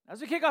As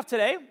we kick off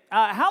today,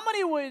 how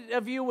many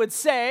of you would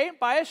say,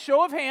 by a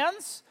show of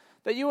hands,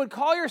 that you would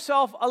call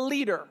yourself a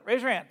leader?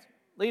 Raise your hand.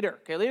 Leader.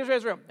 Okay, leaders,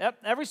 raise your hand. Yep,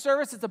 every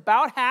service, it's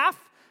about half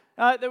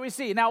that we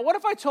see. Now, what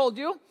if I told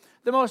you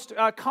the most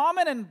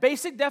common and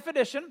basic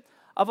definition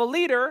of a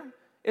leader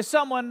is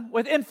someone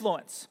with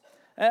influence?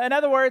 In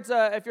other words,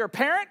 if you're a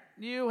parent,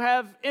 you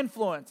have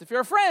influence. If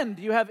you're a friend,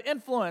 you have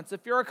influence.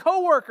 If you're a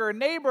coworker, a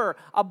neighbor,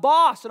 a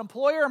boss, an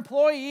employer,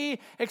 employee,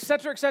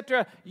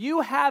 etc.,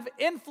 you have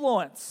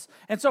influence.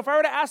 And so if I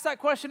were to ask that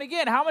question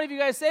again, how many of you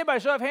guys say by a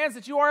show of hands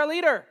that you are a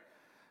leader?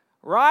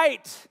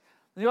 Right.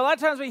 You know, a lot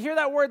of times we hear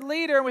that word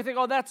leader and we think,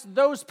 oh, that's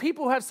those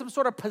people who have some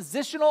sort of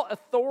positional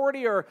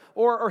authority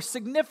or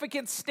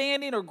significant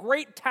standing or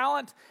great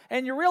talent.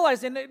 And you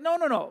realize,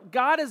 no.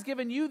 God has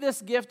given you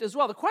this gift as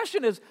well. The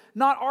question is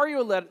not, are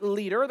you a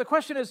leader? The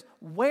question is,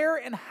 where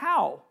and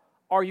how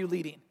are you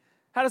leading?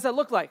 How does that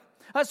look like?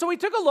 So we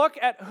took a look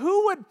at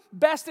who would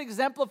best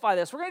exemplify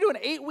this. We're going to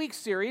do an 8-week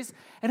series,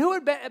 and who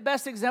would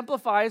best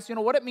exemplifies,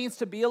 what it means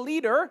to be a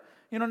leader,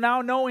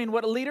 now knowing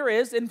what a leader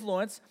is,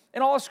 influence,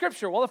 in all of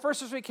Scripture. Well, the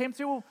first verse we came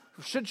to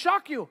should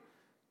shock you.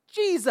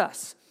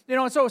 Jesus.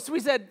 And so we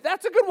said,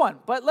 that's a good one,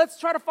 but let's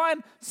try to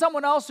find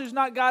someone else who's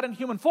not God in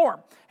human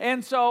form.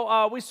 And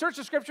so we searched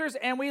the Scriptures,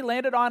 and we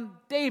landed on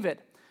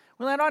David.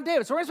 So we're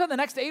going to spend the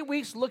next 8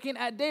 weeks looking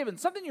at David.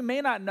 Something you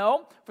may not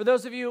know, for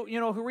those of you,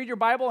 who read your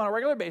Bible on a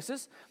regular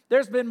basis,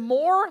 there's been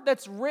more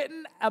that's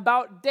written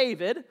about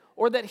David,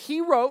 or that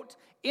he wrote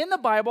in the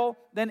Bible,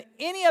 than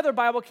any other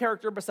Bible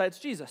character besides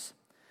Jesus.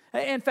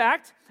 In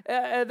fact,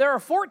 there are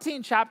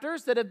 14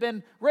 chapters that have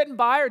been written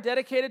by or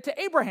dedicated to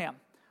Abraham.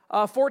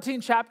 14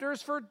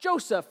 chapters for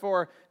Joseph.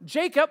 For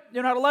Jacob,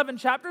 had 11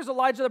 chapters.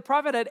 Elijah the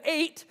prophet had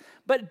 8.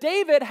 But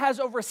David has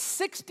over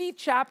 60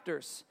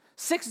 chapters.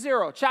 60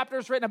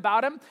 chapters written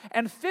about him,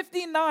 and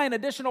 59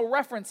 additional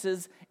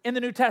references in the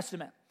New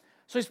Testament.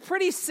 So he's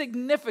pretty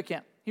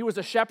significant. He was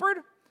a shepherd,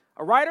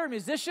 a writer, a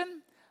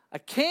musician, a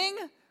king,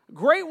 a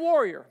great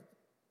warrior.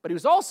 But he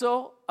was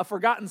also a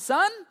forgotten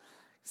son,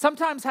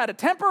 sometimes had a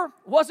temper,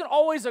 wasn't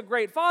always a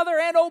great father,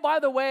 and by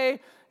the way,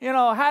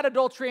 had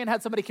adultery and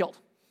had somebody killed.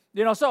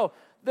 So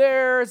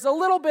there's a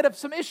little bit of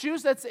some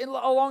issues that's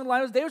along the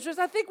line of David, which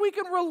I think we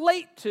can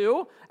relate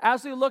to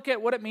as we look at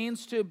what it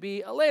means to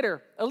be a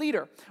leader.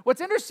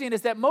 What's interesting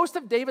is that most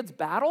of David's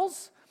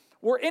battles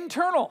were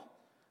internal.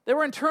 They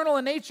were internal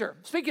in nature.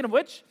 Speaking of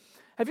which,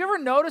 have you ever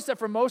noticed that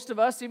for most of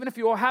us, even if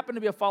you happen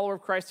to be a follower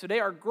of Christ today,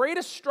 our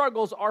greatest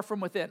struggles are from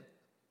within?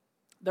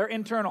 They're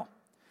internal.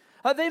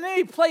 They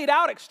may be played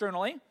out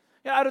externally.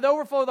 Out of the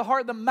overflow of the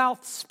heart, the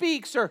mouth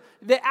speaks, or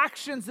the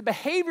actions, the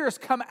behaviors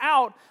come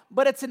out,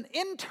 but it's an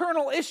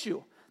internal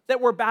issue that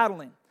we're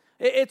battling.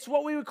 It's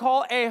what we would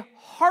call a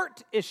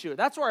heart issue.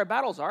 That's where our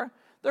battles are.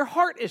 They're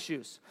heart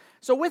issues.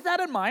 So with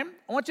that in mind,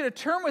 I want you to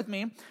turn with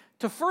me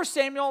to 1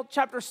 Samuel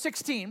chapter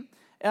 16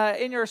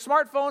 in your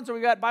smartphones, or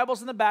we got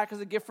Bibles in the back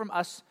as a gift from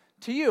us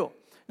to you.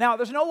 Now,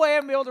 there's no way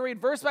I'm going to be able to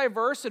read verse by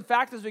verse. In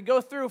fact, as we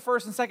go through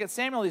 1 and 2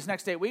 Samuel these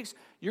next 8 weeks,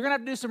 you're going to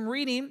have to do some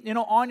reading,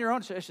 on your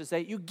own, I should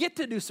say. You get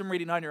to do some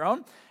reading on your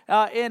own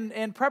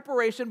in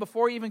preparation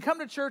before you even come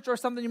to church, or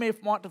something you may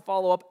want to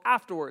follow up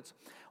afterwards.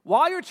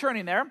 While you're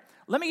turning there,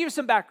 let me give you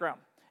some background.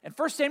 In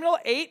 1 Samuel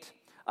 8,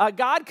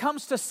 God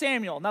comes to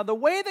Samuel. Now, the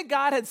way that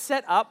God had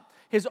set up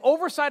his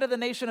oversight of the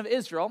nation of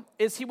Israel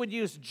is he would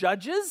use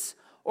judges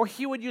or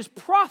he would use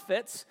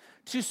prophets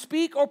to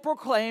speak or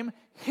proclaim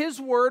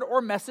his word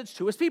or message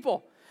to his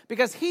people,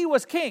 because he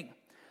was king.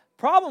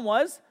 Problem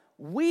was,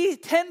 we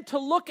tend to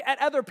look at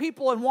other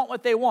people and want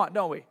what they want,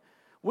 don't we?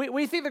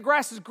 We think the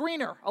grass is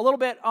greener a little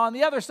bit on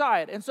the other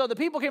side. And so the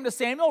people came to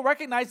Samuel,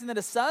 recognizing that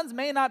his sons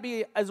may not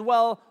be as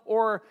well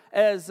or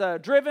as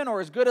driven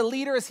or as good a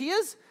leader as he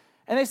is.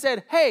 And they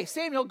said, hey,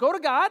 Samuel, go to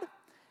God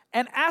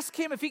and ask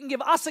him if he can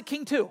give us a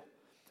king too,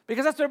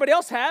 because that's what everybody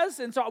else has,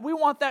 and so we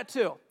want that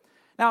too.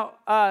 Now,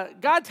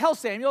 God tells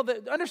Samuel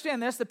that,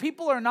 understand this, the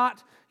people are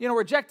not,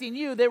 rejecting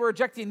you, they were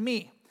rejecting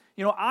me.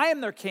 I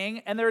am their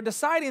king, and they're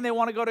deciding they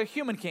want to go to a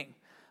human king.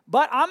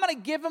 But I'm going to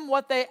give them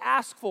what they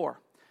ask for.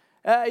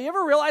 You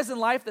ever realize in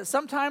life that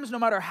sometimes, no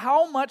matter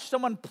how much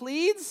someone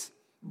pleads,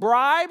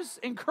 bribes,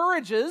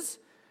 encourages,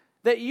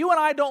 that you and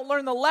I don't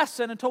learn the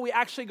lesson until we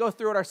actually go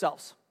through it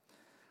ourselves?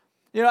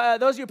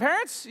 Those of you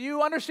parents,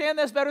 you understand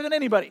this better than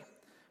anybody.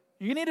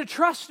 You need to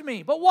trust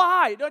me. But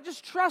why? Don't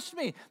just trust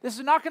me. This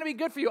is not going to be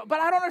good for you. But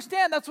I don't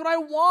understand. That's what I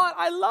want.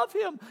 I love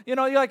him. You're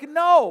like,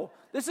 no,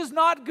 this is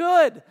not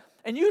good.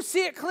 And you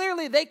see it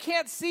clearly. They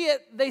can't see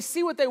it. They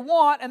see what they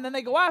want, and then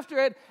they go after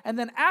it. And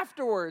then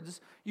afterwards,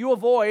 you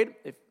avoid,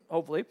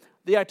 hopefully,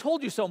 the I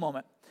told you so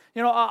moment.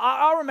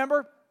 I'll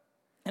remember,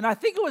 and I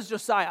think it was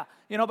Josiah,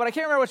 but I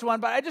can't remember which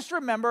one. But I just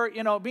remember,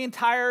 being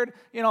tired,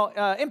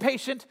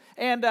 impatient,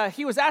 and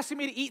he was asking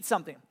me to eat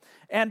something.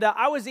 And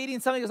I was eating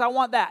something because I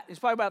want that. He's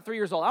probably about 3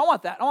 years old. I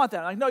want that. I'm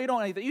like, no, you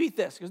don't eat that. You eat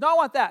this. He goes, no, I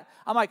want that.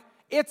 I'm like,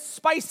 it's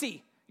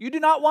spicy. You do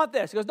not want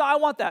this. He goes, no, I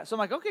want that. So I'm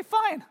like, okay,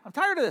 fine. I'm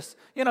tired of this.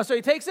 So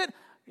he takes it.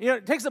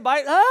 Takes a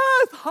bite.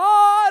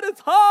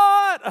 It's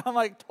hot. I'm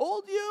like,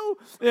 told you.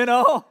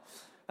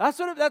 That's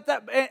what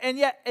and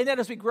yet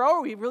as we grow,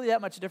 are we really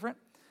that much different?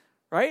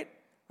 Right?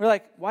 We're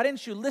like, why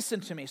didn't you listen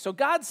to me? So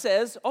God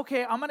says,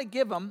 okay, I'm going to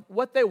give them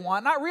what they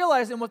want, not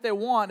realizing what they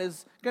want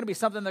is going to be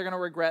something they're going to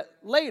regret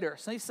later.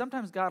 So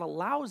sometimes God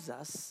allows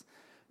us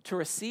to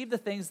receive the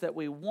things that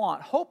we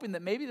want, hoping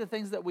that maybe the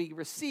things that we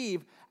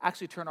receive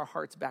actually turn our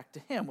hearts back to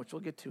him, which we'll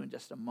get to in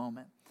just a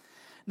moment.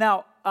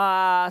 Now,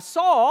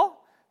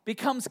 Saul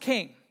becomes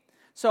king.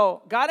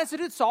 So God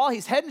instituted Saul.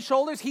 He's head and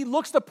shoulders. He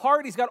looks the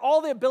part. He's got all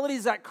the abilities,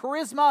 he's got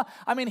charisma.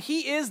 I mean,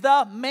 he is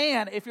the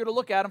man if you're to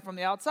look at him from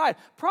the outside.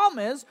 Problem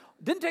is,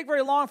 it didn't take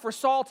very long for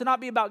Saul to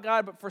not be about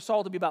God, but for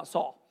Saul to be about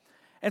Saul.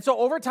 And so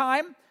over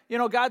time,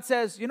 God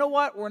says, you know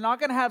what? We're not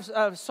going to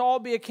have Saul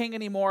be a king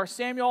anymore.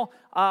 Samuel,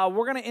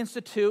 we're going to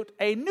institute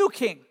a new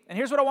king. And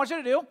here's what I want you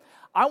to do.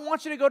 I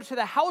want you to go to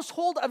the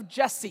household of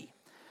Jesse.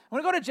 I'm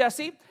going to go to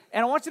Jesse,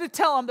 and I want you to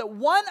tell him that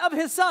one of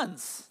his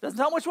sons, doesn't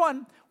tell him which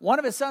one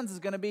of his sons is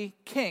going to be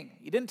king.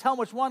 He didn't tell him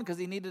which one because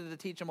he needed to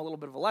teach him a little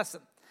bit of a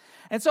lesson.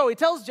 And so he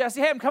tells Jesse,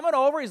 hey, I'm coming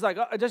over.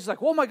 Jesse's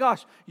like, oh my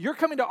gosh, you're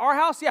coming to our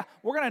house? Yeah,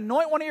 we're going to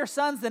anoint one of your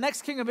sons the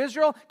next king of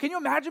Israel. Can you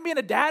imagine being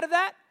a dad of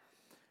that?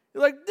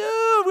 You're like,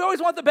 dude, we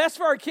always want the best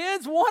for our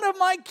kids. One of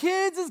my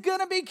kids is going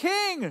to be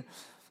king.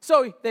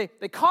 So they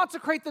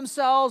consecrate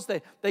themselves.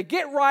 They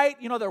get right.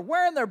 They're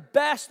wearing their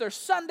best. Their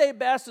Sunday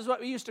best is what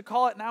we used to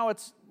call it. Now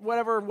it's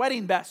whatever,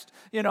 wedding best,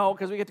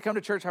 because we get to come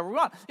to church however we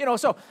want.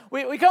 So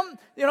we come,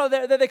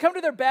 they come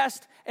to their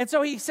best. And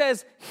so he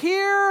says,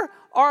 here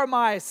are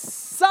my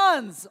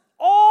sons,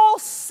 all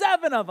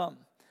 7 of them.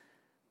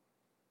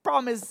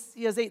 Problem is,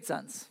 he has 8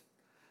 sons.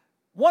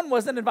 One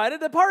wasn't invited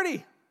to the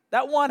party.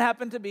 That one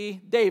happened to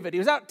be David. He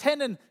was out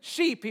tending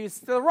sheep. He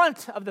was the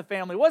runt of the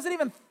family. Wasn't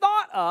even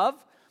thought of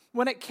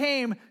when it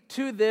came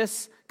to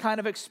this kind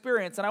of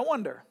experience. And I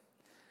wonder,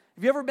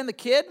 have you ever been the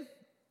kid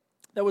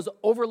that was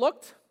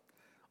overlooked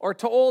or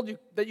told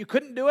that you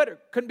couldn't do it or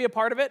couldn't be a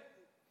part of it?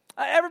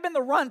 Ever been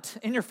the runt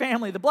in your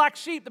family, the black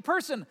sheep, the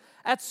person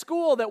at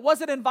school that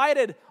wasn't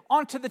invited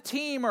onto the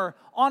team or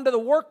onto the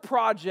work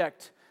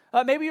project?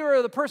 Maybe you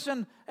were the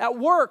person at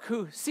work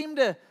who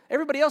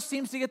everybody else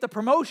seems to get the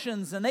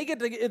promotions and they get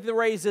to get the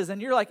raises, and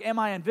you're like, am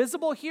I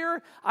invisible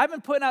here? I've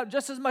been putting out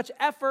just as much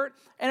effort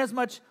and as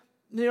much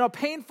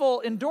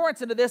painful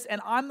endurance into this,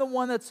 and I'm the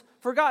one that's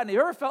forgotten. Have you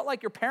ever felt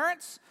like your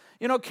parents,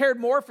 cared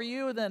more for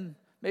you than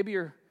maybe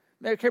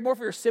cared more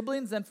for your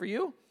siblings than for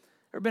you?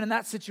 Ever been in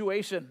that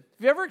situation?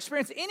 Have you ever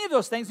experienced any of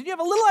those things? And you have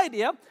a little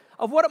idea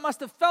of what it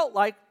must have felt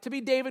like to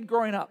be David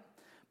growing up.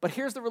 But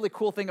here's the really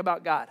cool thing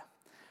about God.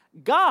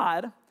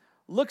 God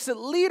looks at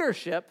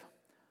leadership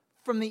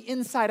from the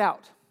inside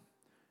out.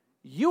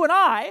 You and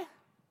I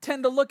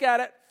tend to look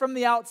at it from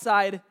the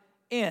outside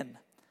in.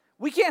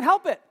 We can't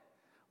help it.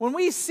 When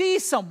we see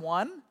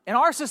someone in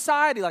our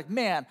society, like,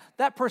 man,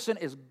 that person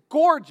is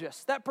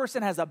gorgeous. That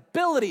person has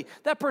ability.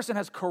 That person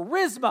has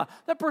charisma.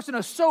 That person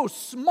is so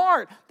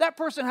smart. That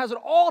person has it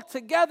all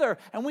together.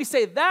 And we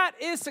say that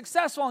is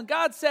successful. And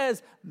God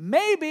says,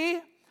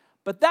 maybe,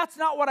 but that's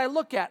not what I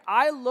look at.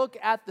 I look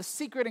at the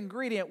secret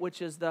ingredient,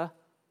 which is the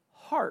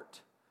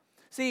heart.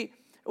 See,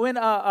 when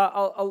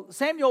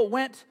Samuel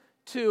went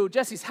to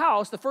Jesse's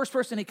house, the first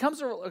person he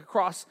comes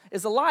across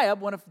is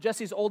Eliab, one of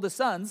Jesse's oldest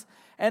sons.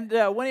 And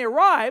when he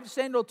arrived,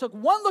 Samuel took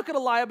one look at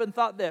Eliab and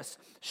thought this,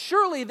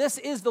 surely this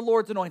is the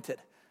Lord's anointed.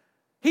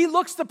 He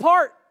looks the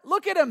part.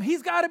 Look at him.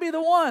 He's got to be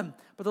the one.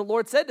 But the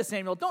Lord said to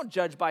Samuel, don't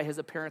judge by his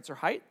appearance or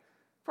height,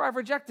 for I've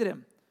rejected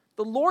him.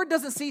 The Lord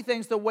doesn't see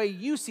things the way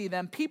you see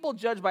them. People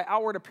judge by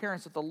outward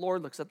appearance, but the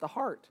Lord looks at the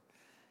heart.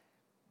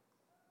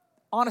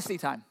 Honesty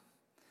time.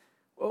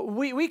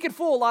 We can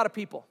fool a lot of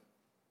people,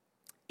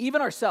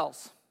 even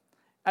ourselves,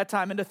 at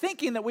times, into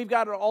thinking that we've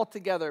got it all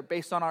together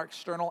based on our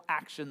external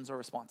actions or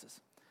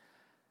responses.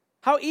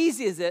 How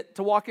easy is it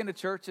to walk into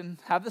church and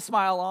have the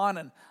smile on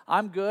and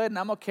I'm good and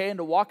I'm okay, and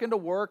to walk into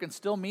work and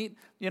still meet,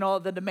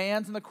 the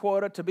demands and the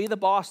quota, to be the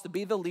boss, to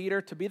be the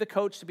leader, to be the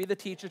coach, to be the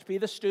teacher, to be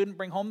the student,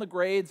 bring home the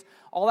grades,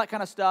 all that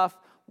kind of stuff,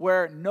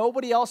 where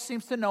nobody else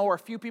seems to know or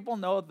few people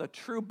know the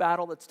true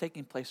battle that's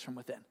taking place from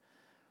within.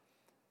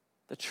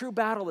 The true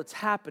battle that's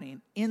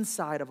happening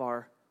inside of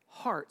our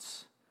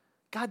hearts.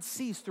 God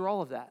sees through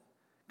all of that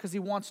because he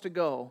wants to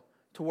go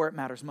to where it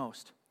matters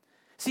most.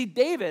 See,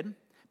 David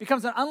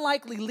becomes an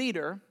unlikely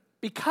leader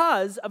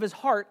because of his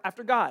heart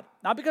after God.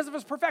 Not because of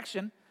his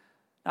perfection,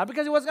 not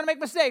because he wasn't going to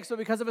make mistakes, but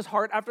because of his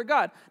heart after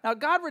God. Now,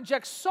 God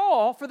rejects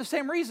Saul for the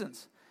same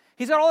reasons.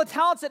 He's got all the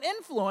talents and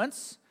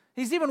influence.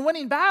 He's even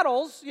winning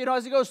battles,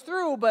 as he goes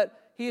through, but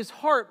his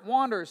heart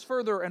wanders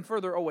further and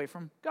further away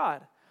from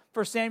God.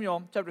 1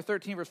 Samuel chapter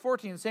 13, verse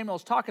 14, Samuel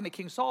is talking to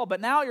King Saul,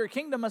 but now your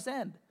kingdom must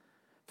end.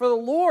 For the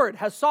Lord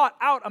has sought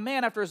out a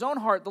man after his own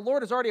heart. The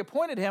Lord has already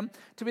appointed him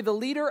to be the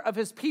leader of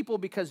his people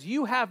because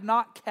you have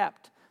not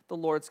kept the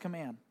Lord's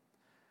command.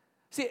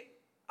 See,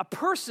 a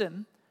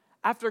person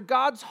after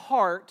God's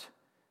heart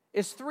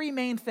is 3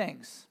 main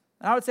things.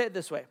 And I would say it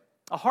this way.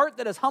 A heart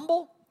that is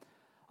humble,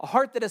 a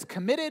heart that is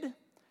committed,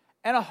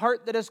 and a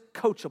heart that is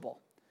coachable.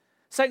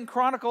 2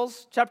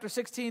 Chronicles chapter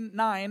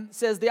 16:9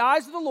 says, the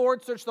eyes of the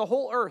Lord search the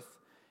whole earth,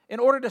 in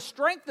order to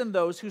strengthen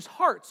those whose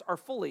hearts are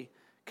fully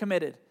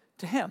committed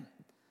to him.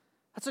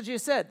 That's what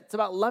Jesus said. It's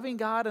about loving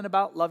God and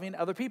about loving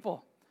other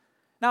people.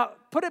 Now,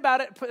 think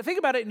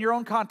about it in your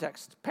own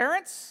context.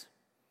 Parents,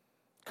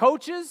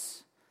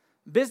 coaches,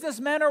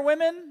 businessmen or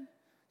women,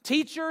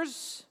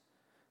 teachers,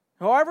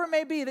 however it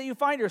may be that you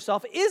find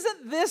yourself,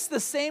 isn't this the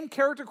same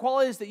character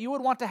qualities that you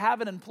would want to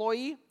have an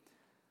employee,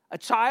 a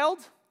child,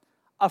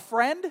 a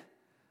friend,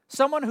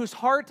 someone whose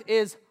heart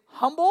is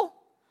humble,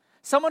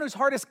 someone whose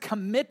heart is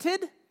committed,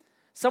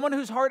 someone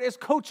whose heart is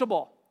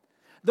coachable?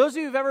 Those of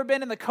you who've ever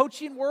been in the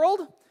coaching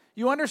world,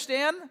 you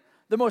understand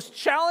the most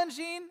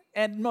challenging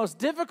and most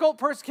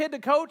difficult kid to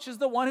coach is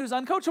the one who's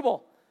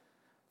uncoachable.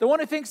 The one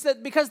who thinks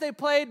that because they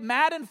played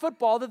Madden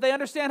football that they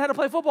understand how to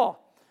play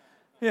football.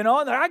 And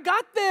they're, I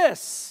got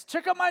this.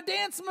 Check out my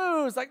dance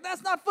moves. Like,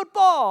 that's not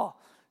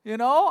football. I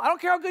don't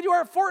care how good you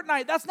are at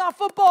Fortnite. That's not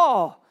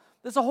football.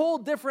 That's a whole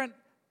different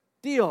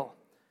deal.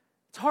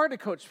 It's hard to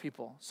coach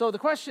people. So the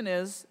question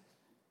it's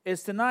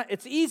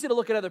easy to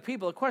look at other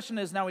people. The question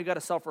is now we got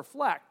to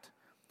self-reflect.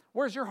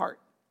 Where's your heart?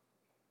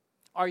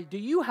 Do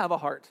you have a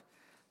heart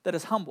that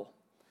is humble?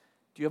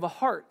 Do you have a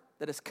heart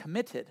that is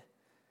committed?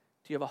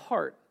 Do you have a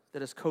heart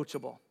that is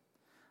coachable?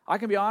 I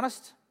can be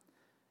honest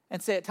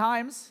and say at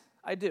times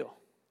I do.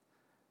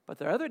 But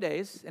there are other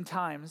days and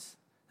times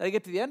that I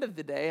get to the end of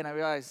the day and I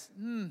realize,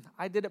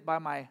 I did it by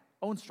my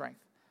own strength,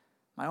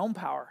 my own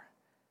power,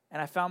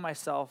 and I found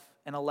myself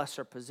in a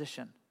lesser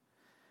position.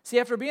 See,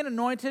 after being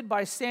anointed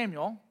by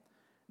Samuel,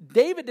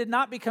 David did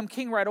not become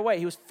king right away.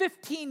 He was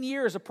 15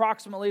 years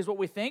approximately is what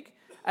we think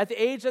at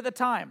the age of the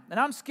time. And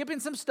I'm skipping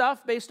some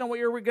stuff based on what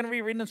you're going to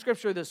be reading in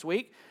Scripture this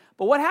week.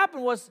 But what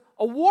happened was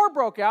a war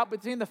broke out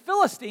between the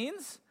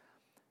Philistines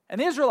and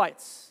the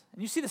Israelites.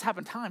 And you see this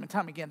happen time and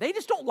time again. They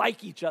just don't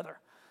like each other.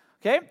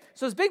 Okay?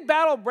 So this big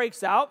battle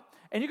breaks out,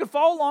 and you can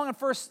follow along in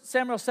 1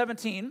 Samuel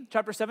 17,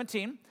 chapter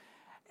 17.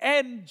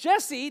 And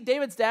Jesse,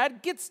 David's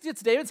dad, gets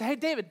David and says, hey,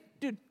 David,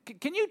 dude,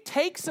 can you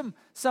take some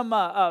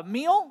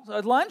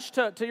lunch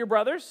to your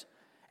brothers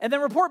and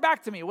then report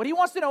back to me? What he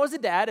wants to know as a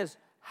dad is,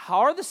 how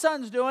are the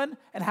sons doing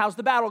and how's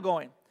the battle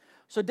going?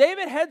 So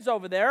David heads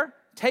over there,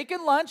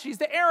 taking lunch. He's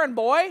the errand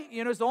boy,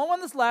 he's the only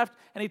one that's left,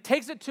 and he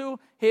takes it to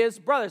his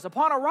brothers.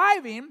 Upon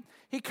arriving,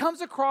 he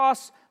comes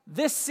across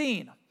this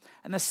scene.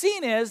 And the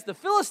scene is the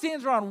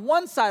Philistines are on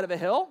one side of a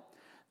hill,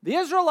 the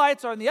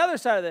Israelites are on the other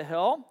side of the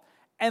hill,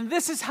 and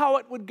this is how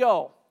it would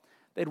go.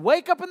 They'd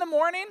wake up in the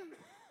morning,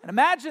 and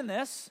imagine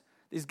this,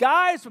 these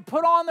guys would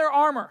put on their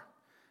armor,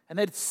 and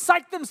they'd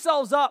psych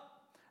themselves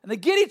up, and they'd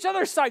get each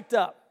other psyched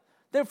up.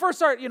 They first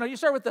start, you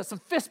start with some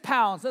fist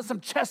pounds, then some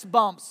chest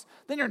bumps,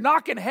 then you're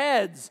knocking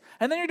heads,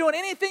 and then you're doing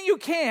anything you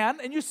can,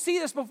 and you see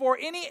this before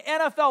any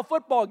NFL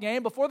football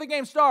game, before the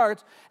game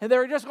starts, and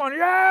they're just going,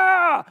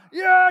 yeah,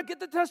 get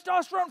the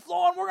testosterone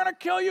flowing, we're going to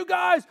kill you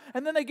guys.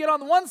 And then they get on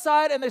the one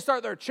side, and they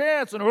start their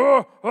chants, and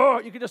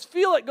you can just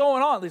feel it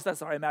going on. At least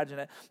that's how I imagine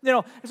it.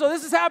 So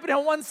this is happening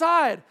on one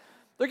side.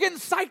 They're getting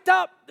psyched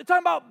up. They're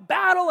talking about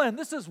battling.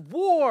 This is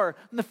war.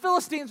 And the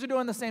Philistines are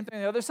doing the same thing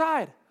on the other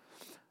side.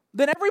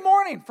 Then every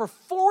morning for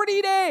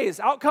 40 days,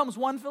 out comes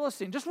one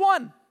Philistine, just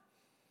one.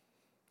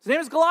 His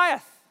name is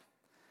Goliath.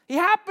 He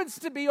happens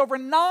to be over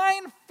 9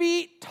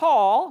 feet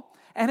tall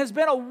and has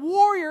been a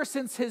warrior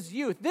since his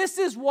youth. This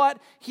is what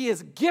he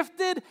is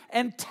gifted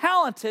and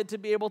talented to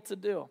be able to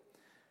do.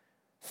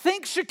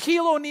 Think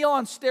Shaquille O'Neal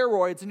on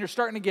steroids and you're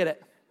starting to get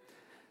it.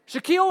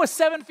 Shaquille was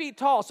 7 feet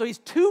tall, so he's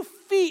 2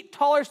 feet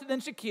taller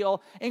than Shaquille,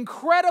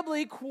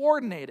 incredibly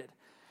coordinated.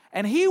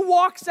 And he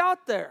walks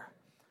out there.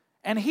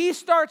 And he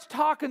starts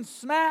talking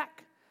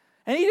smack.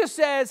 And he just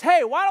says,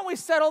 hey, why don't we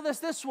settle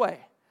this way?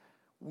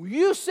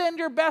 You send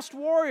your best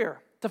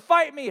warrior to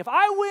fight me. If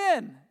I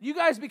win, you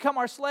guys become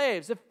our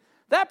slaves. If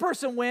that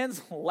person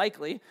wins,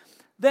 likely,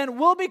 then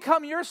we'll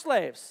become your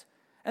slaves.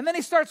 And then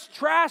he starts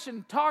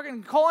trashing,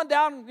 talking, calling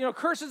down,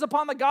 curses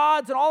upon the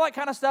gods and all that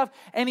kind of stuff.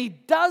 And he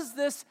does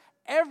this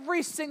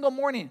every single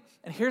morning.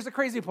 And here's the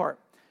crazy part.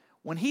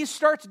 When he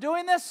starts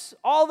doing this,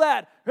 all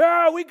that,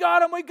 we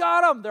got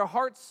him, their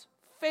hearts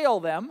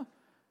fail them,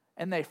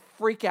 and they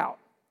freak out.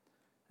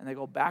 And they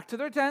go back to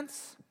their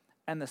tents,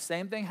 and the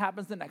same thing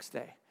happens the next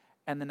day,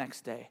 and the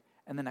next day,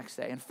 and the next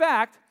day. In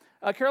fact,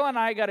 Caroline and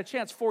I got a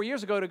chance 4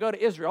 years ago to go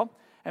to Israel,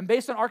 and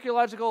based on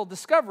archaeological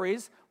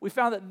discoveries, we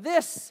found that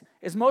this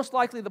is most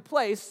likely the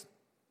place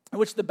in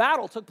which the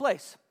battle took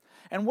place.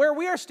 And where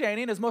we are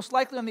standing is most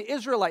likely on the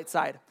Israelite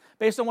side,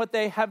 based on what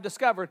they have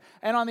discovered.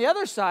 And on the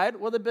other side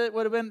would have been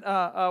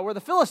where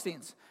the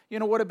Philistines,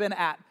 would have been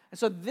at. And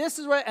so this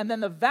is where, and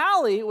then the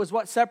valley was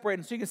what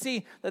separated. So you can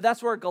see that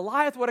that's where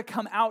Goliath would have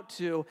come out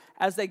to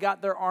as they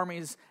got their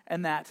armies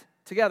and that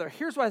together.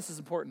 Here's why this is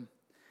important.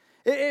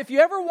 If you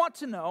ever want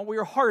to know where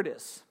your heart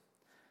is,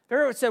 if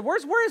everyone said,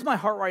 where is my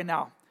heart right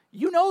now?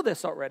 You know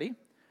this already.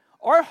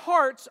 Our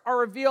hearts are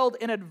revealed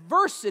in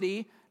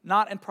adversity,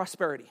 not in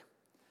prosperity.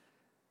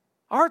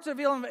 Our hearts are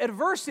revealed in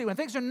adversity when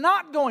things are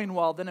not going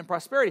well than in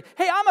prosperity.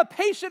 Hey, I'm a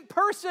patient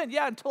person.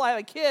 Yeah, until I have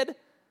a kid.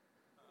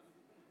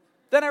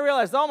 Then I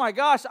realized, oh my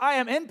gosh, I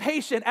am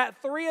impatient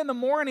at 3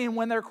 a.m.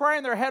 when they're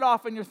crying their head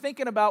off and you're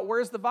thinking about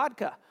where's the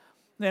vodka,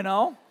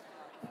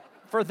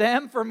 For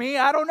them, for me,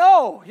 I don't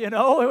know,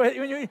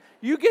 When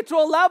you get to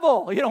a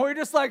level, where you're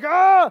just like,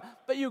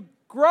 but you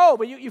grow,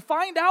 but you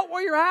find out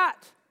where you're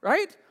at,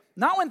 right?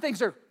 Not when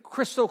things are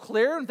crystal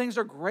clear and things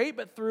are great,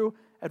 but through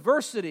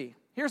adversity.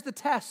 Here's the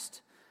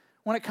test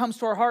when it comes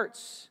to our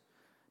hearts.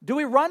 Do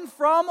we run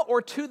from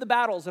or to the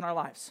battles in our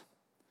lives?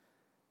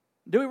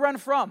 Do we run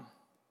from?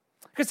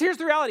 Because here's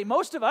the reality.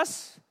 Most of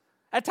us,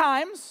 at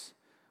times,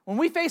 when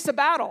we face a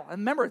battle, and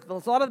remember, a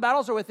lot of the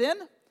battles are within,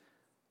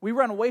 we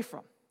run away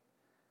from.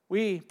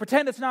 We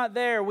pretend it's not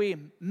there. We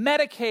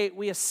medicate.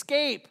 We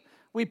escape.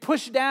 We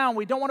push down.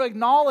 We don't want to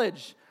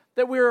acknowledge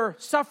that we're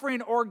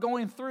suffering or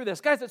going through this.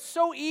 Guys, it's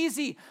so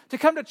easy to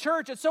come to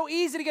church. It's so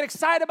easy to get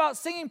excited about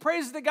singing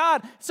praises to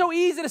God. It's so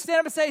easy to stand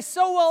up and say,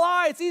 so will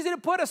I. It's easy to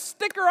put a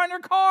sticker on your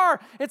car.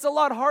 It's a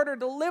lot harder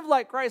to live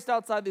like Christ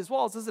outside these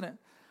walls, isn't it?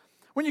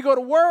 When you go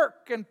to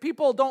work and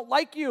people don't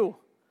like you,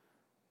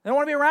 they don't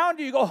want to be around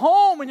you. You go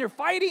home and you're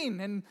fighting,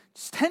 and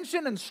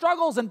tension and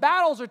struggles and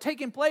battles are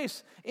taking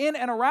place in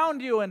and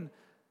around you,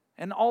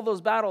 and all those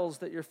battles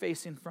that you're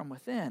facing from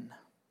within.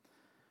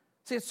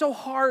 See, it's so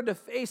hard to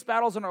face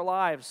battles in our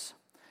lives,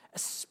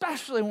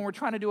 especially when we're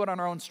trying to do it on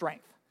our own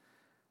strength.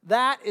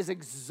 That is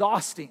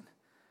exhausting,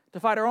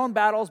 to fight our own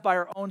battles by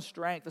our own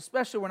strength,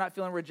 especially when we're not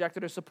feeling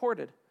rejected or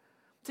supported.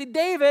 See,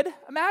 David,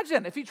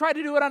 imagine if he tried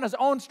to do it on his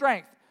own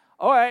strength.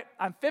 All right,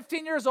 I'm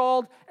 15 years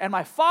old, and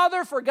my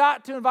father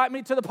forgot to invite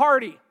me to the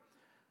party.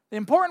 The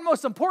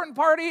most important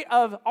party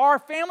of our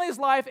family's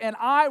life, and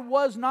I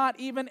was not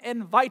even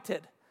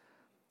invited.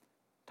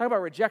 Talk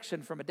about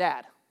rejection from a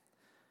dad.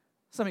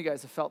 Some of you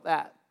guys have felt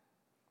that.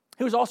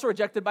 He was also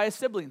rejected by his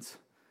siblings.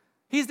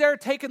 He's there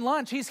taking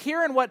lunch. He's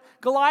hearing what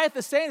Goliath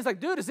is saying. He's like,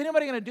 dude, is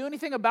anybody going to do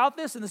anything about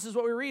this? And this is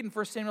what we read in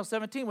 1 Samuel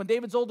 17. When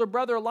David's older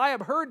brother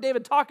Eliab heard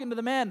David talking to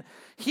the men,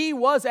 he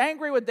was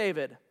angry with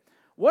David.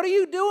 What are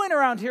you doing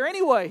around here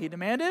anyway? He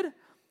demanded.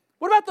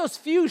 What about those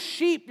few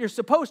sheep you're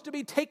supposed to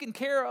be taking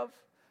care of?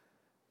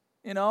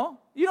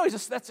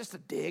 That's just a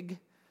dig.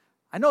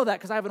 I know that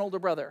because I have an older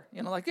brother.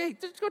 Hey,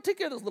 just go take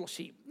care of those little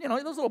sheep.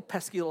 Those little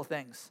pesky little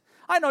things.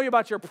 I know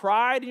about your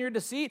pride and your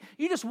deceit.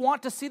 You just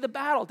want to see the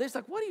battle. David's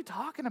like, what are you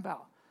talking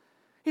about?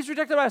 He's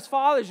rejected by his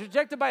father. He's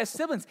rejected by his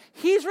siblings.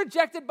 He's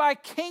rejected by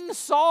King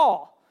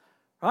Saul,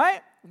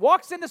 right?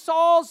 Walks into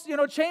Saul's,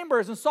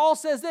 chambers, and Saul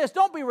says this,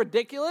 don't be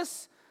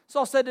ridiculous.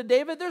 Saul said to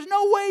David, there's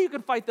no way you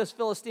can fight this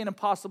Philistine and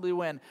possibly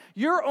win.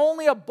 You're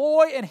only a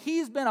boy, and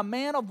he's been a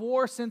man of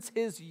war since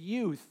his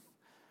youth.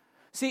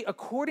 See,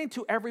 according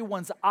to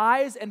everyone's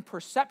eyes and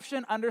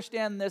perception,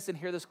 understand this and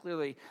hear this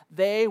clearly,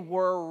 they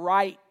were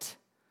right.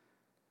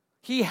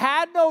 He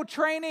had no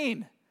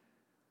training.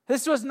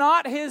 This was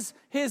not his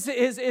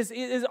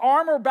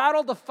armor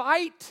battle to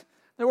fight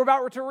that we're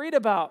about to read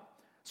about.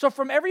 So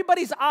from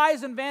everybody's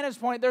eyes and vantage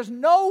point, there's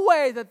no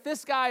way that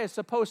this guy is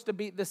supposed to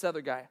beat this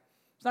other guy.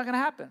 It's not going to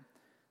happen.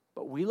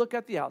 But we look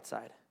at the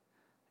outside,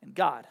 and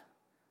God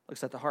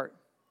looks at the heart.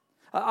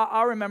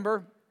 I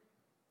remember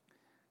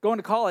going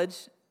to college,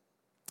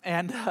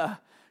 and I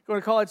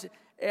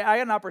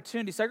had an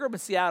opportunity. So I grew up in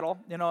Seattle,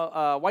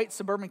 a white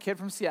suburban kid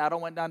from Seattle,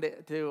 went down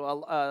to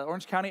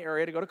Orange County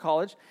area to go to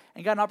college,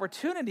 and got an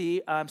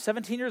opportunity,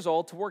 17 years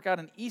old, to work out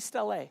in East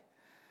LA,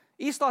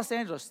 East Los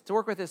Angeles, to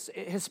work with this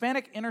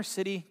Hispanic inner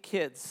city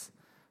kids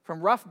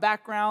from rough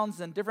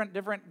backgrounds and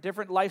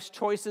different life's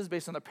choices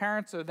based on their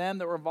parents or them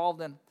that were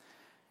involved in.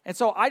 And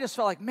so I just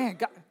felt like, man,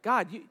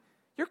 God,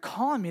 you're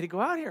calling me to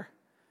go out here.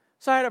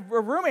 So I had a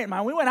roommate of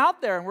mine. We went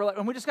out there,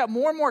 and we just got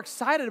more and more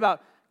excited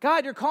about,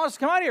 God, you're calling us to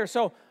come out here.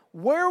 So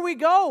where we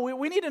go,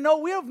 we need to know.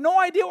 We have no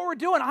idea what we're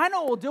doing. I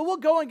know what we'll do. We'll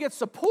go and get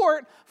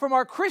support from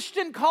our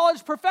Christian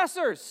college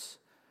professors,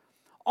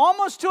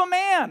 almost to a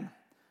man.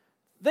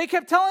 They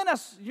kept telling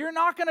us, you're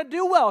not going to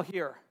do well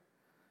here.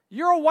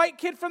 You're a white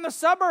kid from the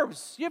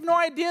suburbs. You have no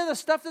idea the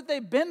stuff that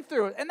they've been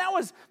through. And that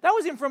was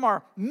even from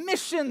our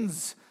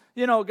missions,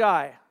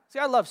 guy. See,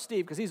 I love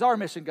Steve because he's our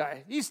mission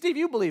guy. Steve,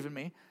 you believe in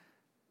me.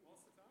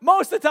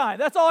 Most of the time.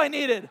 That's all I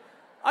needed.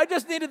 I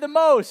just needed the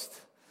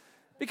most.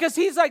 Because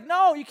he's like,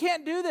 no, you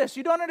can't do this.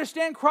 You don't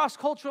understand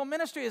cross-cultural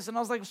ministries. And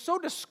I was like so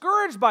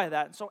discouraged by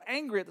that and so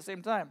angry at the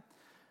same time.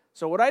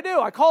 So what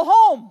do? I call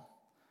home.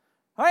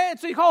 All right, and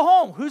so you call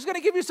home. Who's going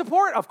to give you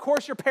support? Of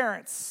course, your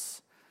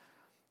parents.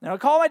 And I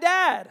call my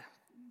dad.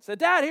 I said,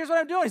 Dad, here's what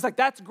I'm doing. He's like,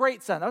 that's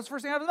great, son. That was the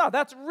first thing I ever thought.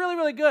 That's really,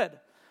 really good.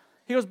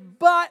 He goes,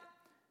 but,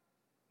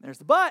 there's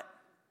the but,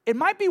 it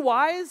might be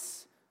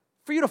wise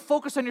for you to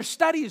focus on your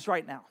studies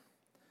right now.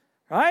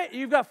 Right?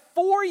 You've got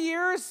 4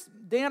 years,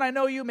 Dan, I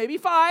know you, maybe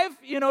 5,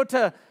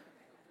 to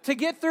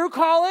get through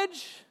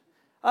college.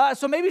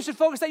 So maybe you should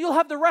focus that. You'll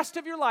have the rest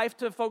of your life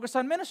to focus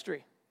on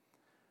ministry.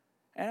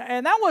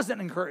 And that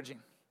wasn't encouraging.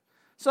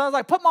 So I was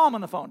like, put Mom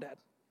on the phone, Dad.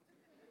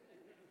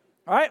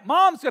 All right?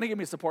 Mom's going to give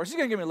me support. She's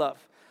going to give me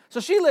love. So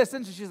she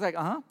listens, and she's like,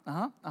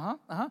 And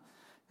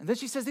then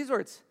she says these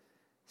words,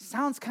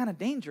 sounds kind of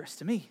dangerous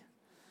to me.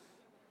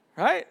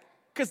 Right?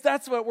 Because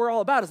that's what we're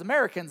all about as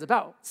Americans,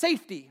 about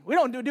safety. We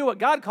don't do what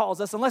God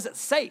calls us unless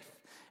it's safe.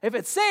 If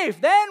it's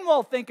safe, then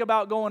we'll think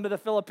about going to the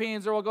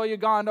Philippines, or we'll go to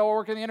Uganda, or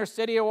work in the inner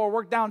city, or we'll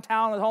work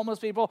downtown with homeless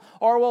people,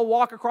 or we'll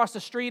walk across the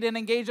street and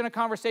engage in a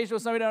conversation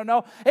with somebody we don't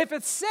know. If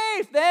it's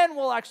safe, then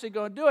we'll actually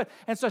go and do it.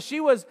 And so she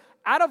was,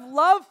 out of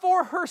love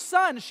for her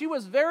son, she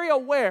was very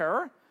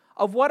aware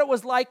of what it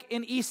was like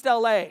in East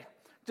LA.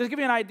 Just to give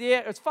you an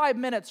idea, it's 5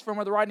 minutes from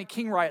where the Rodney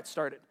King riot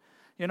started.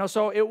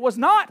 So it was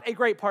not a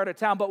great part of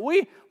town, but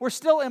we were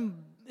still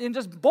in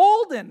just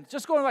boldened,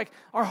 just going like,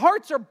 our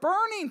hearts are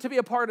burning to be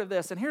a part of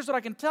this. And here's what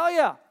I can tell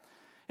you,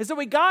 is that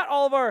we got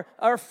all of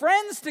our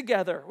friends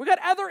together. We got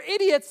other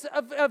idiots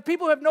of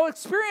people who have no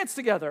experience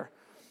together.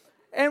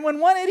 And when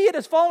one idiot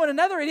is following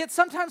another idiot,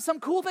 sometimes some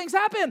cool things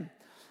happen.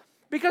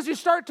 Because you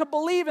start to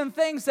believe in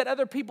things that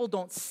other people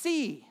don't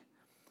see.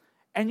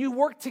 And you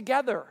work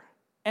together.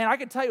 And I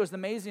can tell you it was an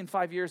amazing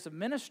 5 years of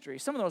ministry.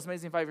 Some of the most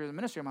amazing 5 years of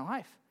ministry of my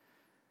life.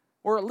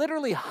 Where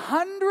literally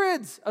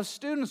hundreds of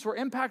students were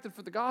impacted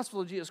for the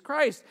gospel of Jesus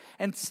Christ.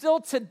 And still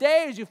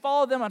today, as you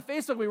follow them on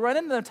Facebook, we run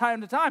into them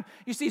time to time.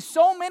 You see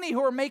so many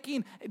who are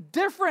making a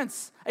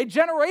difference, a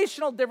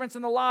generational difference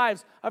in the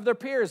lives of their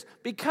peers.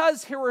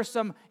 Because here were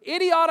some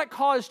idiotic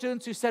college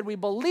students who said, we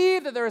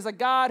believe that there is a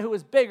God who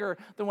is bigger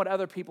than what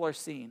other people are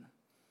seeing.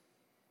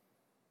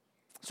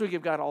 So we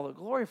give God all the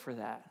glory for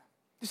that.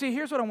 You see,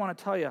 here's what I want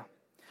to tell you.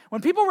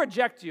 When people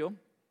reject you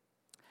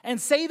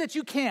and say that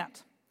you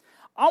can't,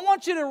 I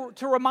want you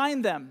to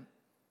remind them,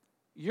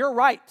 you're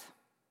right.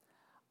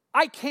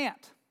 I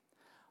can't.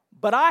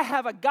 But I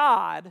have a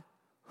God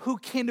who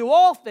can do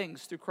all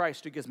things through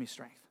Christ who gives me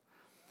strength.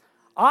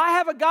 I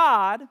have a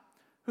God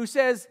who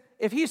says,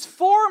 if he's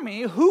for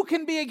me, who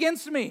can be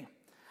against me?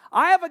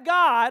 I have a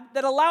God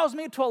that allows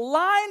me to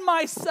align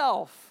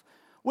myself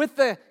with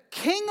the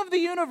King of the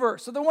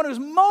universe, so the one who's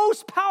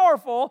most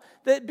powerful,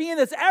 that being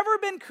that's ever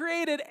been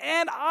created,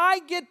 and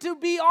I get to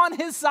be on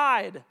his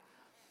side.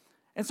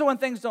 And so when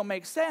things don't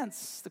make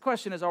sense, the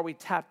question is, are we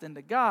tapped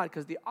into God?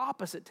 Because the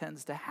opposite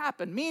tends to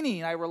happen,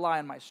 meaning I rely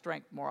on my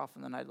strength more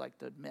often than I'd like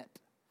to admit.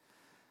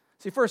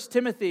 See, 1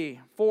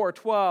 Timothy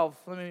 4:12,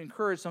 let me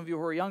encourage some of you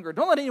who are younger.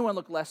 Don't let anyone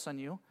look less on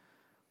you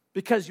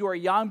because you are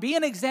young. Be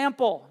an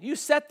example. You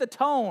set the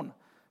tone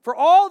for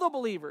all the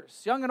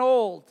believers, young and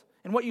old,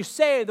 in what you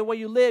say, the way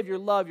you live, your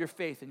love, your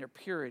faith, and your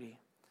purity.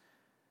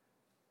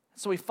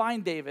 So we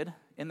find David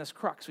in this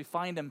crux. We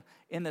find him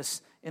in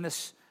this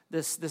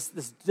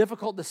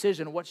difficult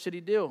decision. What should he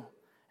do?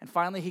 And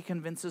finally, he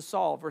convinces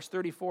Saul. Verse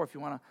 34, if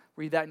you want to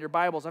read that in your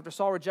Bibles. After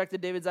Saul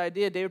rejected David's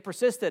idea, David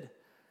persisted.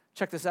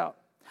 Check this out.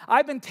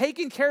 I've been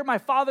taking care of my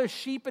father's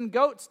sheep and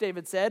goats,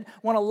 David said.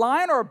 When a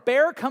lion or a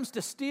bear comes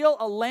to steal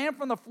a lamb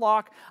from the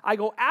flock, I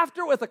go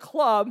after it with a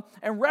club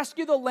and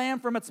rescue the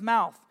lamb from its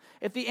mouth.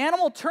 If the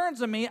animal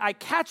turns on me, I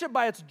catch it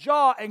by its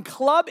jaw and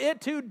club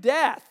it to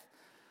death.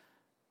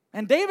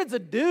 And David's a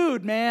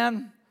dude,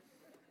 man.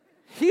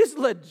 He's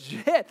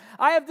legit.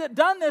 I have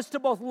done this to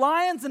both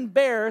lions and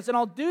bears, and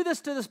I'll do this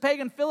to this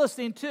pagan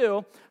Philistine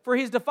too, for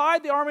he's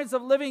defied the armies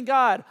of living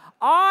God.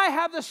 I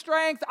have the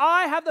strength,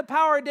 I have the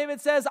power,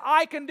 David says,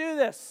 I can do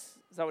this.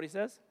 Is that what he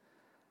says?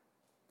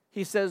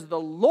 He says, the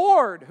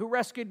Lord who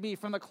rescued me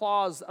from the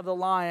claws of the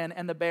lion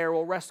and the bear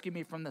will rescue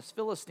me from this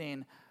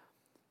Philistine.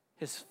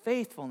 His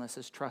faithfulness,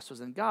 his trust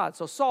was in God.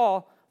 So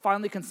Saul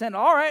finally consented.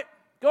 All right,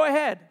 go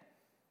ahead.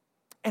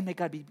 And may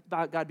God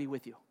be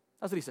with you.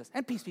 That's what he says.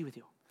 And peace be with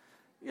you.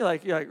 You're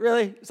like,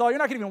 really? Saul, you're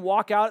not going to even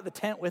walk out at the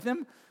tent with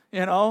him,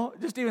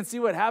 just to even see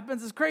what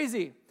happens? It's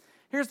crazy.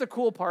 Here's the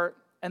cool part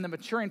and the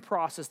maturing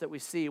process that we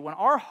see. When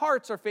our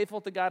hearts are faithful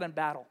to God in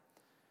battle,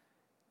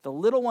 the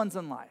little ones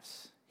in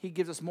lives, he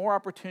gives us more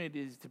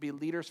opportunities to be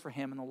leaders for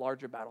him in the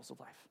larger battles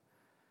of life.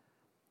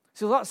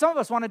 See, some of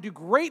us want to do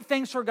great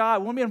things for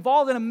God. We want to be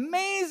involved in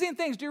amazing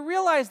things. Do you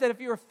realize that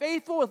if you are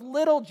faithful with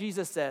little,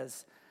 Jesus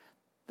says,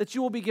 that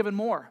you will be given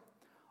more?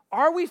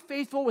 Are we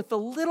faithful with the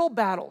little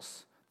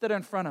battles that are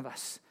in front of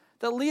us,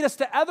 that lead us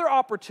to other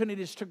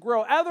opportunities to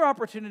grow, other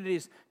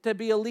opportunities to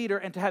be a leader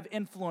and to have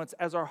influence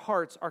as our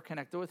hearts are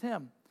connected with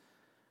him?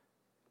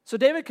 So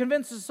David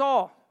convinces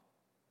Saul.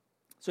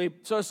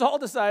 So Saul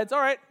decides, all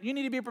right, you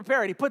need to be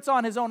prepared. He puts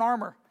on his own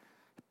armor.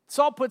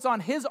 Saul puts on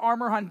his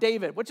armor on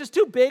David, which is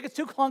too big, it's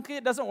too clunky,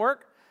 it doesn't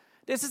work.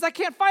 David says, I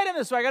can't fight him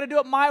this way, I got to do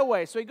it my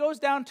way. So he goes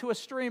down to a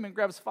stream and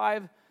grabs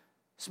 5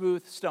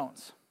 smooth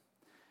stones.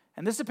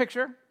 And this is a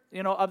picture,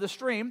 of the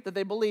stream that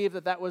they believe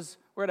that was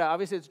where it.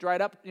 Obviously, it's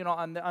dried up,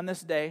 on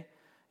this day,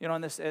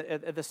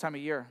 at this time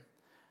of year.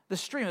 The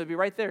stream would be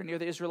right there near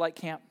the Israelite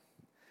camp.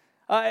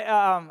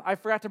 I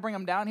forgot to bring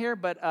them down here,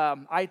 but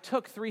I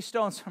took 3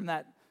 stones from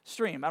that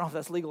stream. I don't know if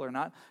that's legal or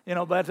not,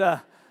 but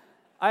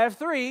I have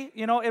 3,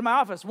 in my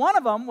office. One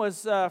of them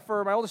was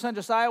for my older son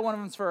Josiah. One of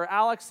them's for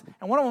Alex,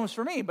 and one of them was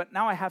for me. But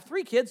now I have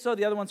 3 kids, so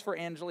the other one's for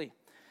Angelique.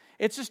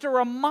 It's just to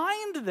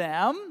remind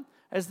them,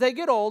 as they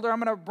get older, I'm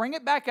going to bring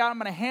it back out, I'm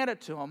going to hand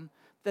it to them,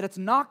 that it's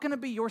not going to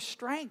be your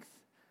strength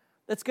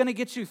that's going to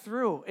get you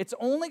through. It's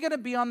only going to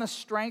be on the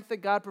strength that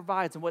God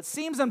provides. And what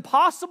seems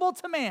impossible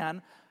to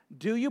man,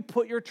 do you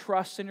put your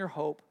trust and your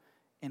hope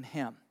in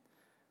him?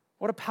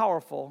 What a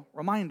powerful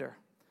reminder.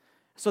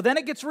 So then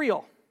it gets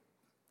real.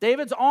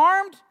 David's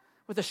armed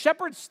with a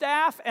shepherd's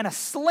staff and a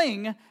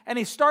sling, and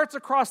he starts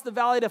across the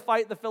valley to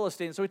fight the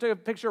Philistines. So we took a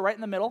picture right in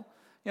the middle.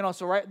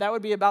 So that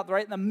would be about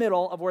right in the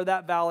middle of where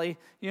that valley,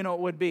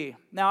 would be.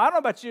 Now, I don't know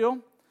about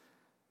you,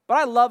 but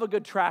I love a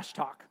good trash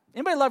talk.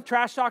 Anybody love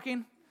trash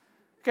talking?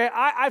 Okay,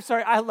 I'm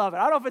sorry, I love it.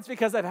 I don't know if it's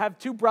because I have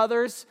two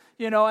brothers,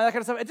 and that kind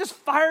of stuff. It just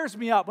fires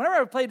me up. Whenever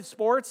I played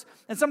sports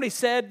and somebody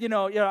said,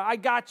 I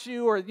got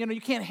you, or,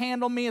 you can't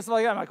handle me, and stuff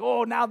like that, I'm like,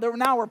 oh,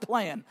 now we're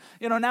playing.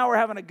 Now we're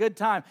having a good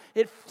time.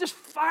 It just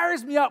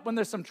fires me up when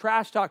there's some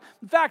trash talk.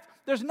 In fact,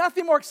 there's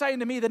nothing more exciting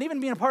to me than even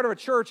being a part of a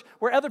church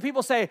where other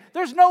people say,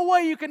 there's no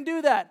way you can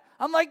do that.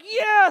 I'm like,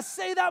 yes,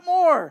 say that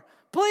more,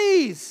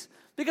 please.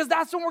 Because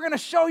that's when we're going to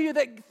show you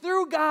that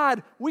through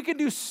God, we can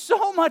do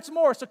so much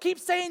more. So keep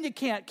saying you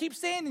can't. Keep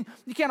saying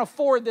you can't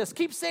afford this.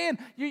 Keep saying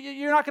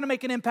you're not going to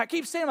make an impact.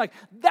 Keep saying,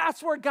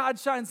 that's where God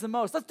shines the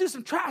most. Let's do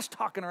some trash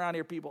talking around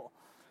here, people.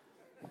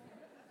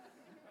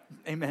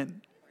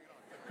 Amen.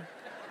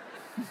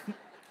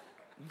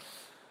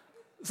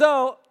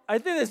 So I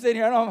threw this in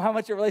here. I don't know how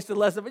much it relates to the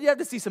lesson, but you have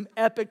to see some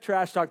epic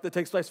trash talk that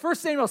takes place. 1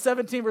 Samuel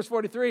 17, verse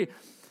 43.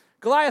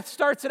 Goliath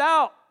starts it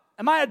out.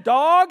 Am I a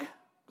dog?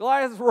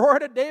 Goliath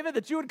roared at David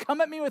that you would come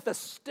at me with a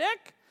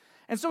stick.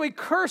 And so he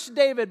cursed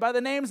David by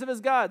the names of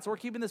his gods. So we're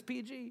keeping this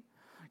PG.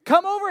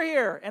 Come over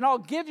here and I'll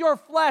give your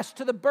flesh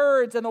to the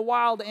birds and the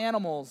wild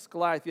animals,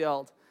 Goliath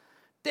yelled.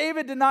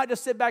 David did not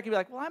just sit back and be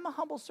like, well, I'm a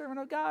humble servant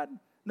of God.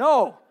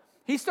 No,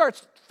 he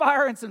starts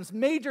firing some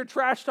major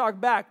trash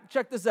talk back.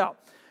 Check this out.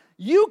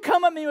 You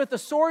come at me with a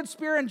sword,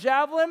 spear, and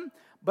javelin,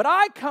 but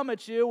I come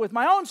at you with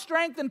my own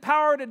strength and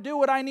power to do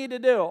what I need to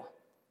do.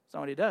 That's not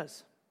what he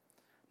does.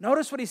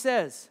 Notice what he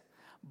says.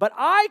 But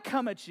I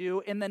come at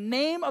you in the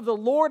name of the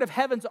Lord of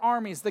heaven's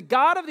armies, the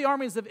God of the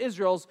armies of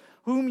Israel,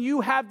 whom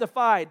you have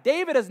defied.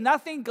 David has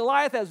nothing.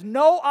 Goliath has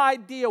no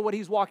idea what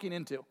he's walking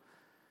into.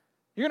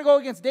 You're going to go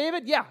against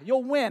David? Yeah,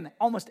 you'll win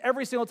almost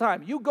every single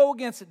time. You go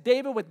against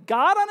David with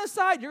God on his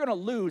side, you're going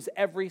to lose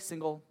every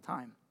single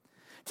time.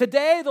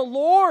 Today, the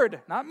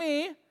Lord, not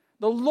me,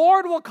 the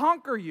Lord will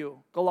conquer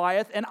you,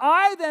 Goliath, and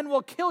I then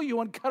will kill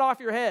you and cut off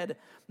your head.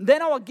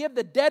 Then I will give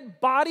the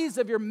dead bodies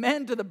of your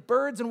men to the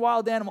birds and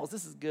wild animals.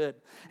 This is good.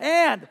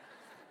 And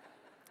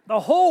the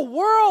whole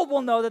world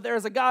will know that there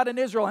is a God in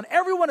Israel, and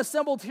everyone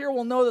assembled here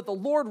will know that the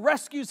Lord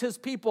rescues his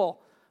people,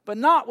 but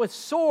not with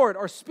sword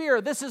or spear.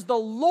 This is the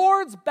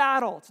Lord's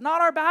battle. It's not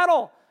our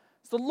battle.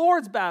 It's the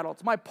Lord's battle.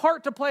 It's my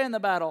part to play in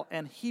the battle,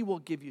 and he will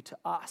give you to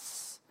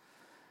us.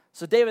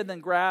 So David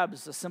then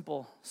grabs a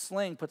simple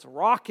sling, puts a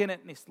rock in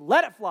it, and he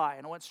let it fly.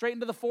 And it went straight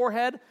into the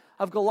forehead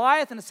of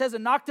Goliath, and it says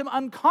it knocked him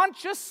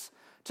unconscious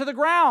to the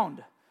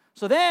ground.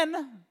 So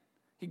then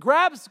he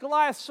grabs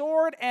Goliath's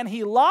sword, and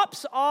he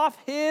lops off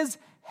his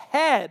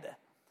head.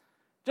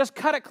 Just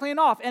cut it clean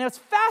off. And it's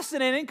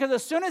fascinating because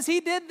as soon as he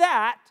did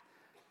that,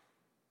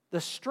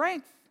 the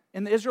strength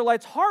in the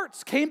Israelites'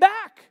 hearts came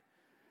back.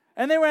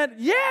 And they went,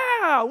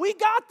 yeah, we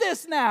got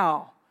this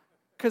now.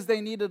 Because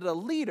they needed a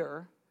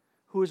leader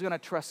who was going to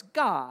trust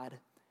God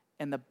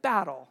in the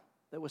battle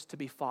that was to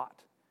be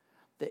fought.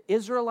 The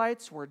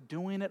Israelites were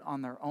doing it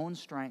on their own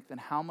strength, and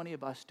how many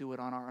of us do it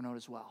on our own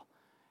as well?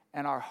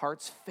 And our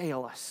hearts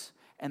fail us,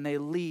 and they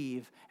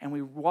leave, and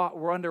we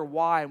wonder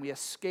why, and we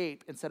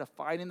escape instead of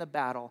fighting the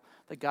battle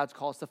that God's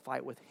called us to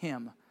fight with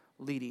him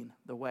leading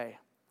the way.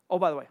 Oh,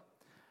 by the way,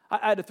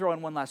 I had to throw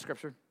in one last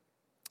scripture.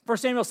 1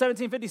 Samuel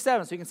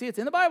 17:57, so you can see it's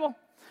in the Bible.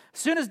 As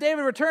soon as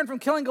David returned from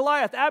killing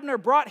Goliath, Abner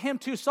brought him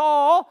to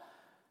Saul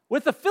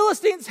with the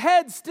Philistine's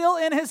head still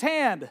in his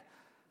hand.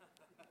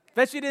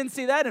 Bet you didn't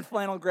see that in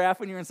flannel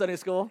graph when you were in Sunday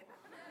school.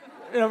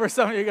 For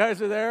some of you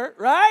guys are there,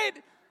 right?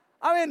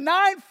 I mean,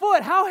 9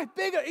 foot. How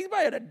big? He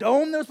probably had a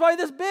dome that was probably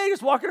this big,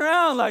 just walking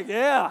around like,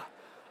 yeah,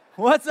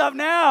 what's up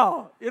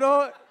now?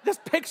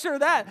 Just picture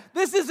that.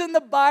 This is in the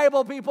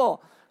Bible,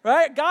 people,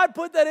 right? God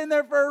put that in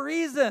there for a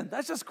reason.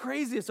 That's just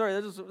crazy. Sorry,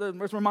 that's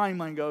where my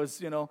mind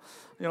goes,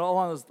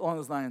 along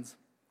those lines.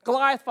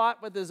 Goliath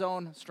fought with his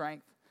own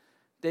strength.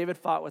 David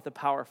fought with a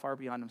power far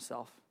beyond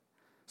himself.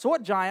 So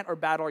what giant or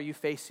battle are you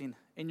facing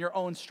in your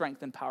own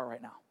strength and power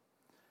right now?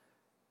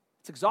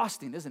 It's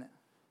exhausting, isn't it?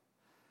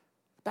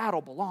 The battle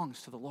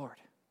belongs to the Lord.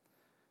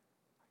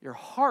 Your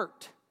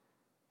heart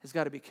has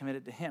got to be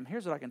committed to him.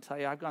 Here's what I can tell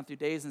you. I've gone through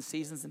days and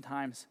seasons and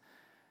times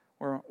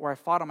where I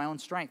fought on my own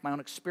strength, my own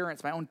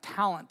experience, my own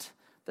talent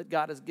that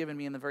God has given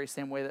me in the very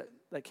same way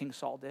that King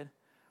Saul did.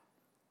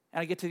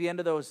 And I get to the end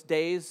of those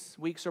days,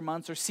 weeks or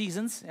months or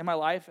seasons in my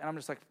life, and I'm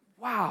just like,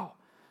 wow,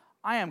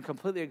 I am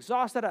completely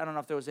exhausted. I don't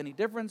know if there was any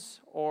difference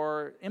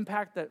or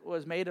impact that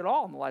was made at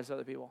all in the lives of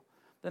other people.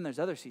 Then there's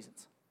other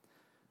seasons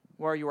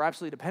where you are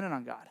absolutely dependent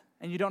on God,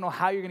 and you don't know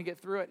how you're going to get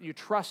through it, and you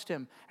trust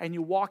him, and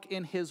you walk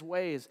in his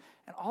ways.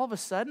 And all of a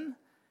sudden,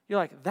 you're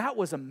like, that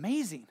was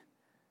amazing,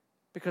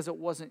 because it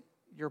wasn't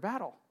your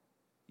battle.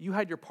 You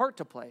had your part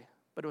to play,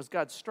 but it was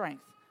God's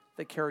strength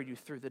that carried you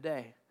through the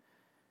day.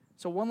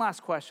 So one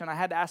last question I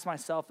had to ask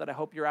myself that I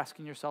hope you're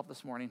asking yourself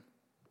this morning.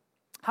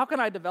 How can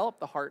I develop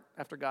the heart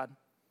after God?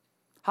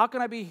 How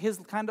can I be his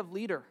kind of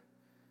leader?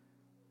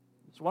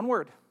 It's one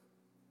word.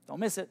 Don't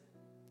miss it.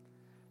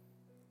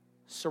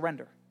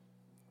 Surrender.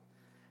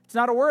 It's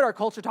not a word our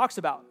culture talks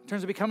about in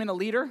terms of becoming a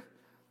leader,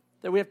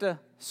 that we have to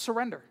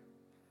surrender.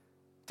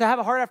 To have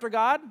a heart after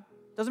God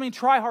doesn't mean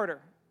try harder.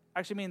 It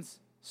actually means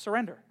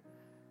surrender.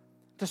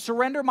 To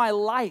surrender my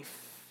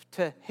life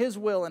to His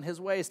will and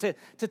His ways. To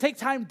take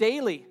time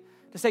daily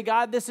to say,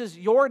 God, this is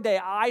your day.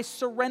 I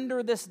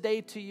surrender this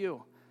day to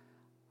you.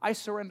 I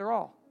surrender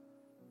all.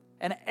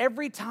 And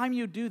every time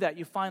you do that,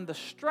 you find the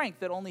strength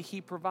that only He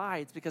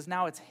provides, because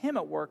now it's Him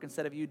at work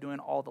instead of you doing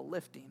all the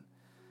lifting.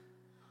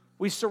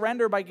 We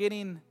surrender by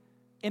getting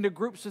into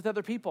groups with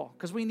other people,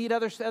 because we need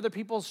other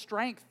people's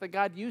strength that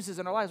God uses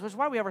in our lives, which is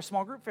why we have our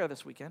small group fair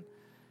this weekend.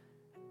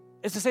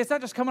 It's to say it's not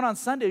just coming on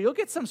Sunday. You'll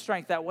get some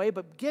strength that way,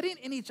 but getting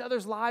in each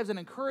other's lives and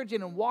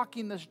encouraging and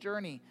walking this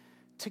journey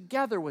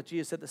together with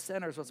Jesus at the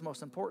center is what's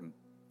most important.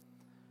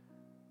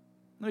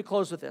 Let me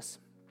close with this.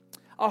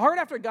 A heart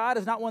after God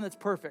is not one that's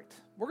perfect.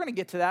 We're going to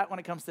get to that when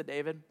it comes to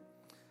David.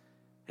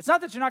 It's not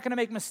that you're not going to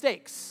make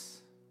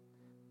mistakes.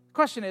 The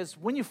question is,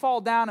 when you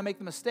fall down and make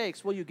the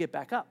mistakes, will you get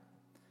back up?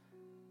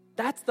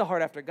 That's the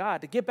heart after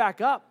God, to get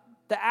back up,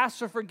 to ask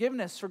for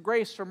forgiveness, for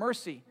grace, for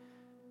mercy,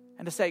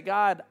 and to say,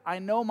 God, I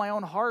know my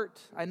own heart.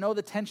 I know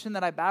the tension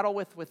that I battle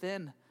with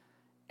within,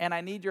 and I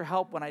need your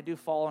help when I do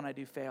fall and I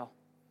do fail.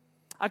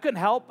 I couldn't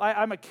help.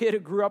 I'm a kid who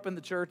grew up in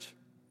the church,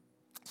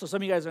 so some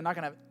of you guys are not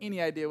going to have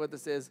any idea what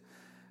this is,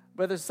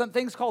 but there's some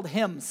things called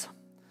hymns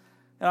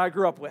that I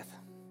grew up with.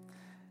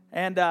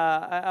 And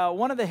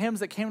one of the hymns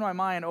that came to my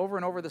mind over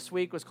and over this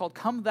week was called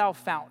Come Thou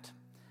Fount.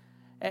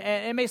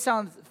 And it may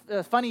sound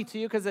funny to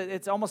you because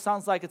it almost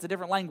sounds like it's a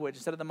different language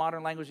instead of the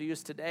modern language you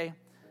use today.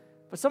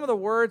 But some of the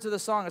words of the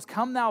song is,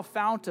 Come thou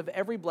fount of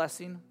every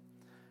blessing,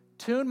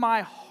 tune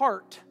my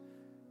heart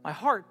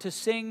to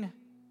sing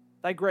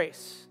thy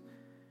grace.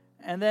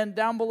 And then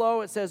down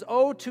below it says,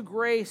 Oh, to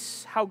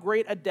grace, how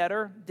great a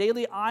debtor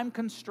daily I'm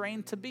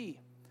constrained to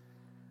be.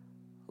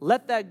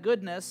 Let that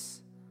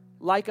goodness,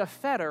 like a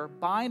fetter,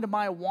 bind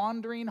my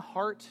wandering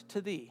heart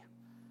to thee.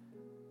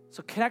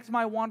 So connect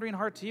my wandering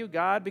heart to you,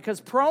 God, because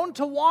prone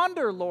to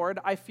wander, Lord,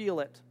 I feel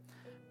it.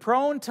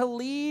 Prone to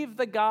leave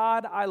the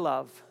God I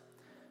love.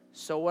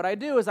 So what I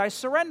do is I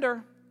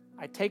surrender.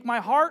 I take my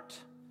heart.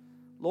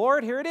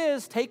 Lord, here it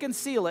is. Take and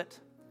seal it.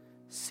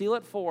 Seal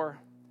it for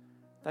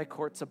thy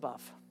courts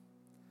above.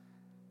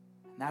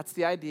 And that's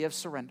the idea of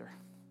surrender.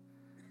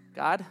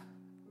 God,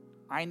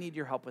 I need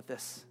your help with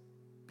this,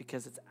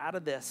 because it's out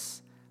of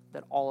this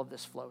that all of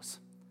this flows.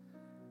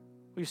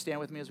 Will you stand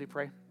with me as we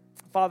pray?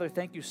 Father,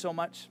 thank you so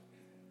much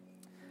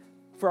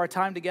for our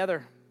time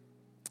together.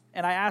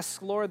 And I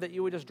ask, Lord, that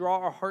you would just draw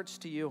our hearts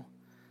to you,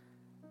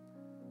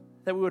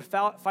 that we would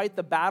fight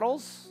the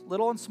battles,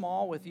 little and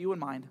small, with you in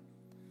mind.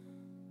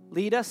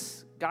 Lead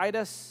us, guide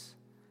us,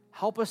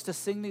 help us to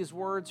sing these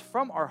words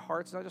from our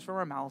hearts, not just from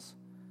our mouths.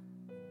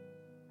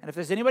 And if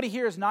there's anybody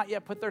here who's not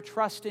yet put their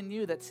trust in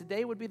you, that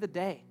today would be the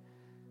day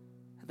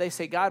that they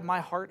say, God, my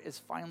heart is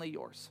finally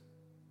yours.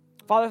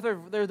 Father,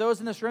 if there are those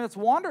in this room that's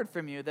wandered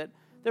from you, that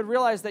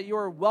realize that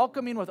you're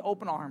welcoming with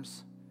open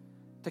arms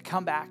to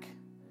come back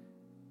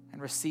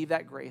and receive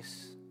that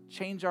grace.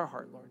 Change our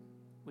heart, Lord.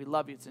 We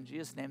love you. It's in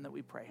Jesus' name that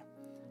we pray.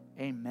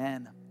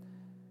 Amen.